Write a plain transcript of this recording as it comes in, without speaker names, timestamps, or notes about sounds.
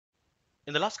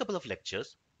In the last couple of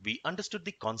lectures, we understood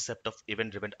the concept of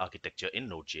event-driven architecture in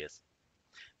Node.js.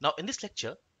 Now in this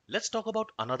lecture, let's talk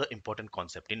about another important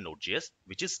concept in Node.js,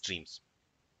 which is streams.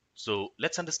 So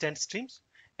let's understand streams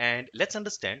and let's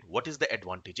understand what is the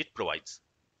advantage it provides.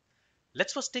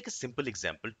 Let's first take a simple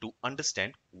example to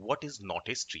understand what is not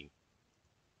a stream.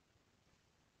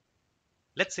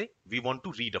 Let's say we want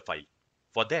to read a file.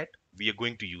 For that, we are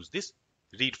going to use this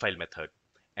read file method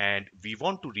and we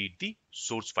want to read the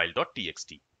source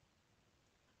file.txt.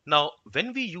 Now,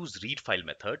 when we use read file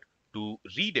method to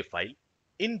read a file,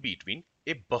 in between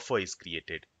a buffer is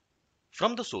created.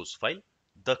 From the source file,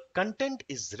 the content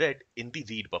is read in the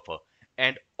read buffer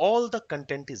and all the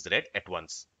content is read at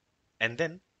once. And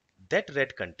then that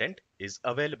read content is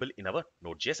available in our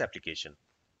Node.js application.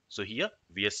 So here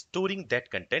we are storing that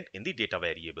content in the data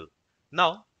variable.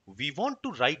 Now we want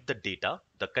to write the data,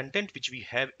 the content which we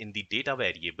have in the data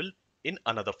variable in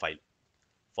another file.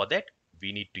 For that,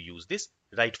 we need to use this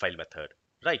write file method.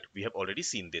 Right, we have already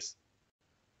seen this.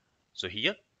 So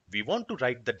here we want to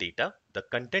write the data, the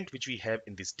content which we have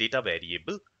in this data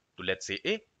variable to, let's say,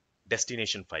 a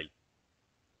destination file.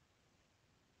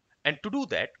 And to do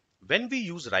that, when we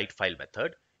use write file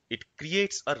method, it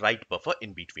creates a write buffer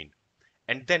in between.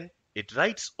 And then it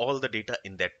writes all the data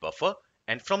in that buffer,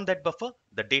 and from that buffer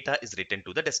the data is written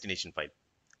to the destination file.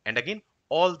 And again,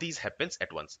 all these happens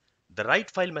at once. The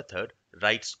write file method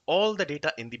writes all the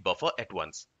data in the buffer at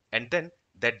once, and then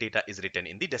that data is written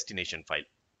in the destination file.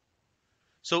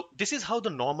 So this is how the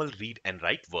normal read and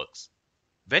write works.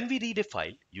 When we read a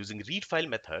file using read file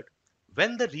method,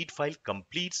 when the read file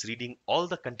completes reading all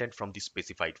the content from the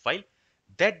specified file,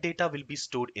 that data will be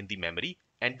stored in the memory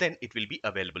and then it will be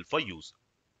available for use.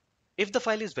 If the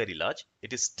file is very large,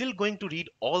 it is still going to read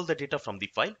all the data from the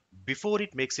file before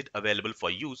it makes it available for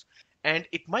use, and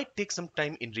it might take some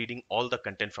time in reading all the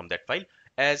content from that file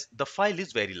as the file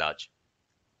is very large.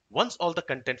 Once all the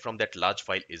content from that large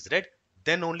file is read,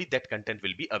 then only that content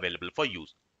will be available for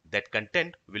use. That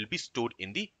content will be stored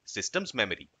in the system's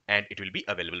memory and it will be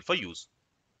available for use.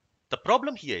 The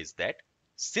problem here is that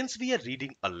since we are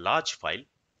reading a large file,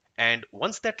 and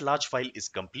once that large file is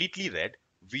completely read,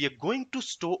 we are going to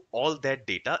store all that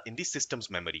data in the system's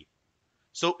memory.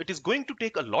 So it is going to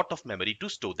take a lot of memory to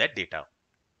store that data.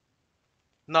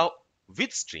 Now,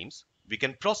 with streams, we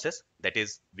can process, that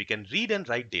is, we can read and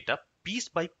write data piece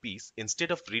by piece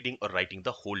instead of reading or writing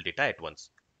the whole data at once.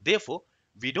 Therefore,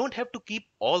 we don't have to keep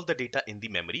all the data in the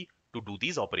memory to do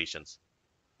these operations.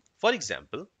 For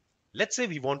example, let's say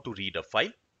we want to read a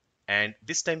file, and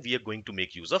this time we are going to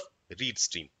make use of read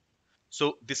stream.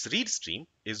 So this read stream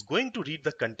is going to read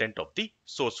the content of the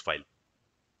source file.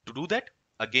 To do that,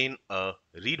 again a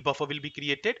read buffer will be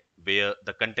created where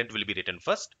the content will be written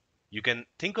first. You can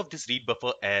think of this read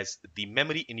buffer as the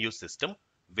memory in your system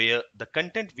where the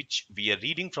content which we are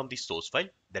reading from the source file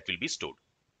that will be stored.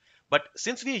 But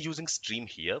since we are using stream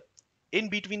here, in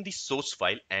between the source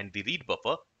file and the read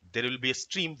buffer, there will be a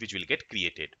stream which will get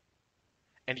created.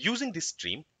 And using this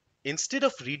stream, instead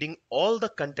of reading all the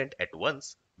content at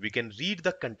once, we can read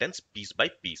the contents piece by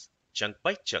piece, chunk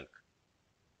by chunk.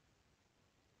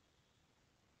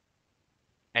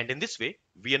 And in this way,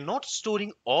 we are not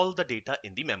storing all the data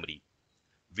in the memory.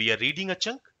 We are reading a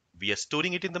chunk, we are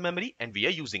storing it in the memory and we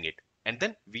are using it. And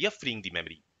then we are freeing the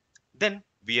memory. Then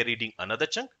we are reading another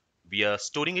chunk, we are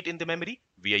storing it in the memory,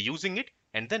 we are using it,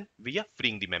 and then we are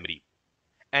freeing the memory.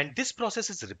 And this process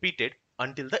is repeated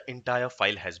until the entire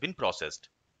file has been processed.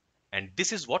 And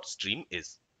this is what stream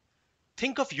is.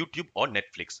 Think of YouTube or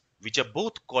Netflix, which are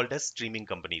both called as streaming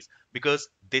companies because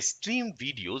they stream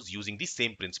videos using the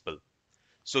same principle.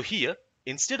 So here,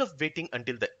 instead of waiting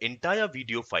until the entire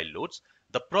video file loads,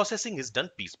 the processing is done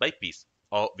piece by piece.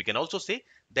 Or we can also say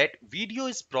that video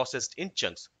is processed in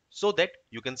chunks so that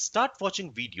you can start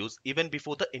watching videos even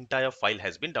before the entire file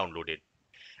has been downloaded.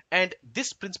 And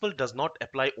this principle does not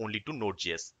apply only to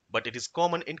Node.js, but it is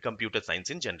common in computer science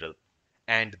in general.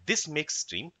 And this makes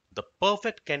Stream the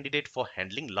perfect candidate for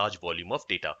handling large volume of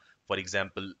data. For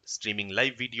example, streaming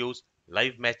live videos,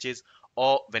 live matches,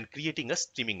 or when creating a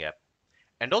streaming app.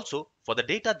 And also for the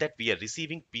data that we are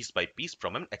receiving piece by piece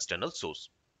from an external source.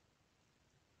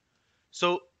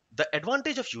 So the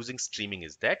advantage of using streaming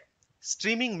is that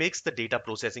streaming makes the data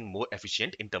processing more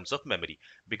efficient in terms of memory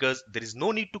because there is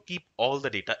no need to keep all the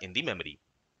data in the memory.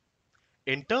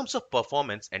 In terms of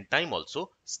performance and time also,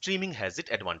 streaming has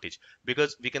its advantage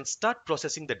because we can start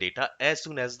processing the data as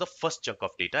soon as the first chunk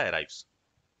of data arrives.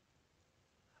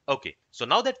 Okay, so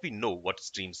now that we know what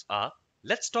streams are,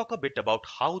 let's talk a bit about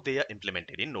how they are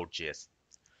implemented in Node.js.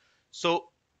 So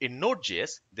in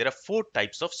Node.js, there are four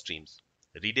types of streams: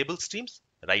 readable streams,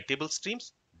 writable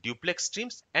streams, duplex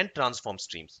streams, and transform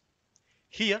streams.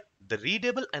 Here, the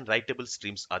readable and writable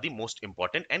streams are the most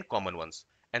important and common ones,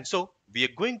 and so we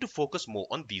are going to focus more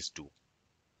on these two.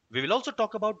 We will also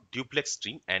talk about duplex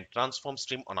stream and transform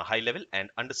stream on a high level and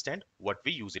understand what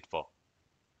we use it for.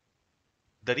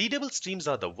 The readable streams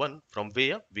are the one from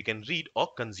where we can read or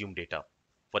consume data.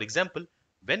 For example,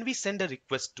 when we send a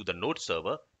request to the node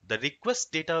server, the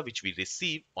request data which we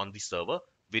receive on the server,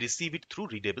 we receive it through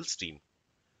readable stream.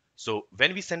 So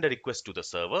when we send a request to the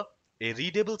server, a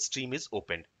readable stream is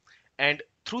opened, and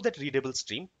through that readable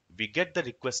stream, we get the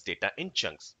request data in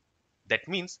chunks. That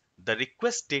means the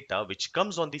request data which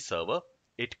comes on the server,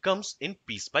 it comes in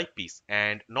piece by piece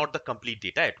and not the complete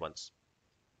data at once.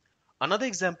 Another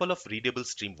example of readable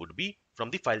stream would be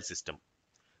from the file system.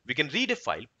 We can read a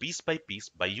file piece by piece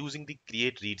by using the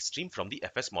create read stream from the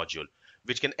FS module,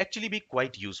 which can actually be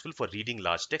quite useful for reading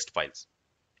large text files.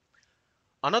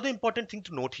 Another important thing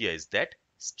to note here is that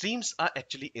streams are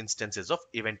actually instances of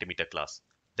event emitter class.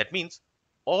 That means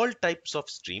all types of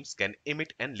streams can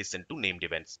emit and listen to named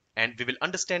events, and we will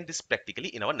understand this practically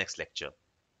in our next lecture.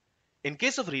 In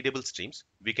case of readable streams,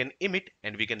 we can emit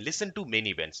and we can listen to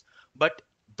many events, but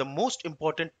the most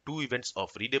important two events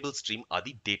of readable stream are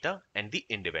the data and the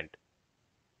end event.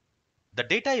 The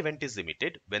data event is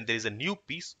emitted when there is a new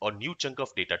piece or new chunk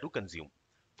of data to consume.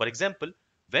 For example,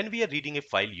 when we are reading a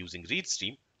file using read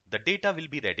stream, the data will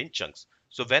be read in chunks.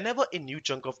 So whenever a new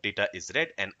chunk of data is read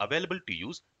and available to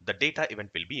use, the data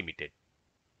event will be emitted.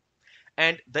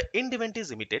 And the end event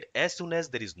is emitted as soon as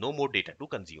there is no more data to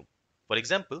consume. For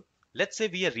example, let's say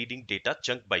we are reading data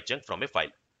chunk by chunk from a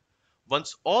file.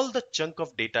 Once all the chunk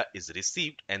of data is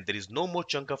received and there is no more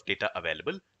chunk of data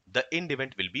available, the end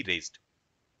event will be raised.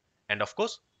 And of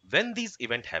course, when these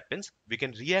event happens, we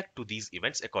can react to these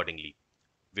events accordingly.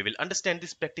 We will understand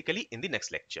this practically in the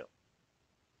next lecture.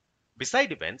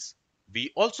 Beside events,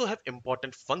 we also have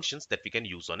important functions that we can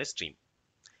use on a stream.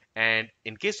 And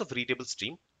in case of readable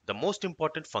stream, the most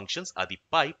important functions are the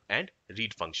pipe and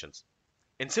read functions.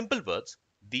 In simple words,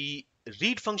 the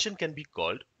read function can be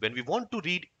called when we want to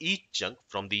read each chunk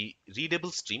from the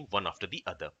readable stream one after the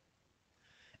other.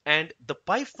 And the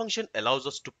pipe function allows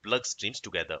us to plug streams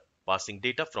together, passing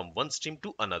data from one stream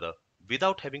to another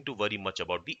without having to worry much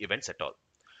about the events at all.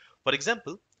 For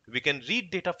example, we can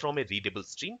read data from a readable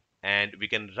stream and we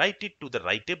can write it to the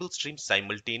writable stream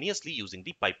simultaneously using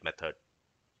the pipe method.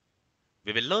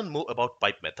 We will learn more about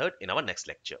pipe method in our next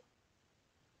lecture.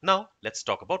 Now let's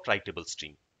talk about writable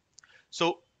stream.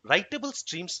 So writable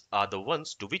streams are the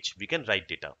ones to which we can write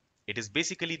data. It is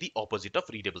basically the opposite of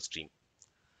readable stream.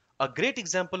 A great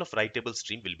example of writable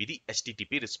stream will be the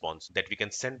HTTP response that we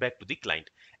can send back to the client,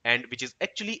 and which is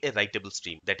actually a writable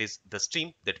stream, that is the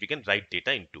stream that we can write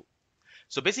data into.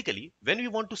 So basically, when we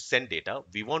want to send data,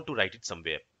 we want to write it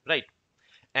somewhere, right?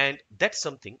 And that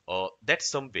something or that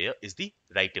somewhere is the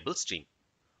writable stream.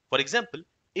 For example,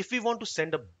 if we want to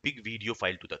send a big video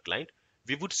file to the client,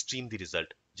 we would stream the result,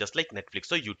 just like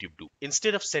Netflix or YouTube do,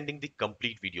 instead of sending the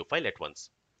complete video file at once.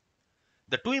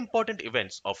 The two important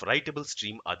events of writable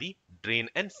stream are the drain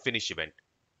and finish event.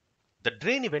 The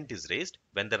drain event is raised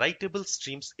when the writable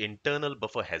stream's internal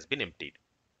buffer has been emptied.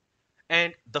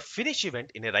 And the finish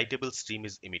event in a writable stream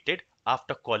is emitted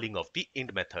after calling of the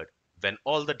end method, when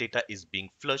all the data is being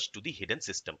flushed to the hidden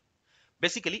system.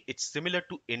 Basically, it's similar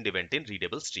to end event in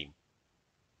readable stream.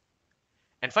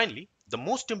 And finally, the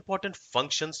most important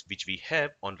functions which we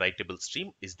have on writable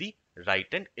stream is the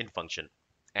write and end function.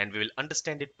 And we will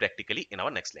understand it practically in our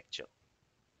next lecture.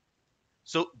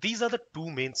 So these are the two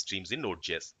main streams in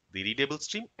Node.js, the readable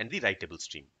stream and the writable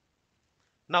stream.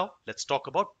 Now let's talk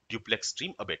about duplex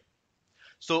stream a bit.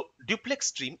 So duplex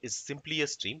stream is simply a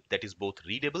stream that is both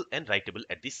readable and writable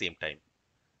at the same time.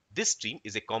 This stream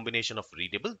is a combination of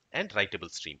readable and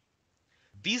writable stream.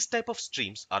 These type of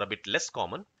streams are a bit less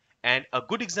common, and a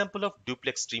good example of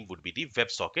duplex stream would be the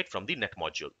WebSocket from the Net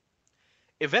module.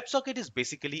 A WebSocket is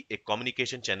basically a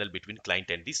communication channel between client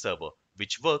and the server,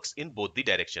 which works in both the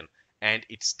direction, and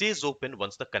it stays open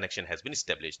once the connection has been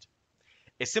established.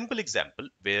 A simple example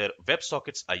where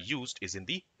WebSockets are used is in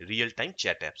the real-time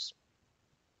chat apps.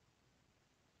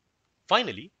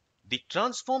 Finally, the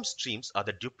transform streams are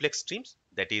the duplex streams,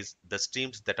 that is, the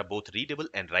streams that are both readable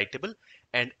and writable,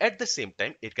 and at the same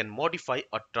time, it can modify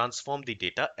or transform the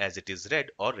data as it is read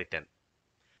or written.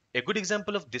 A good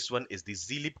example of this one is the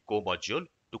zlib co module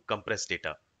to compress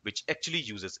data, which actually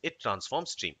uses a transform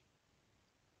stream.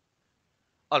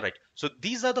 Alright, so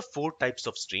these are the four types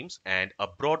of streams and a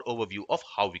broad overview of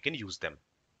how we can use them.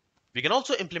 We can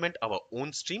also implement our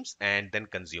own streams and then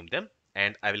consume them,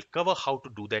 and I will cover how to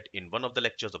do that in one of the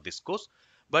lectures of this course.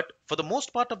 But for the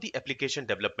most part of the application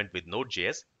development with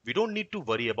Node.js, we don't need to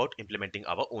worry about implementing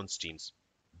our own streams.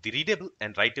 The readable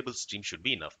and writable stream should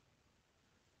be enough.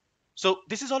 So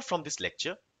this is all from this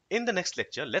lecture. In the next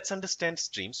lecture, let's understand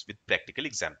streams with practical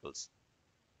examples.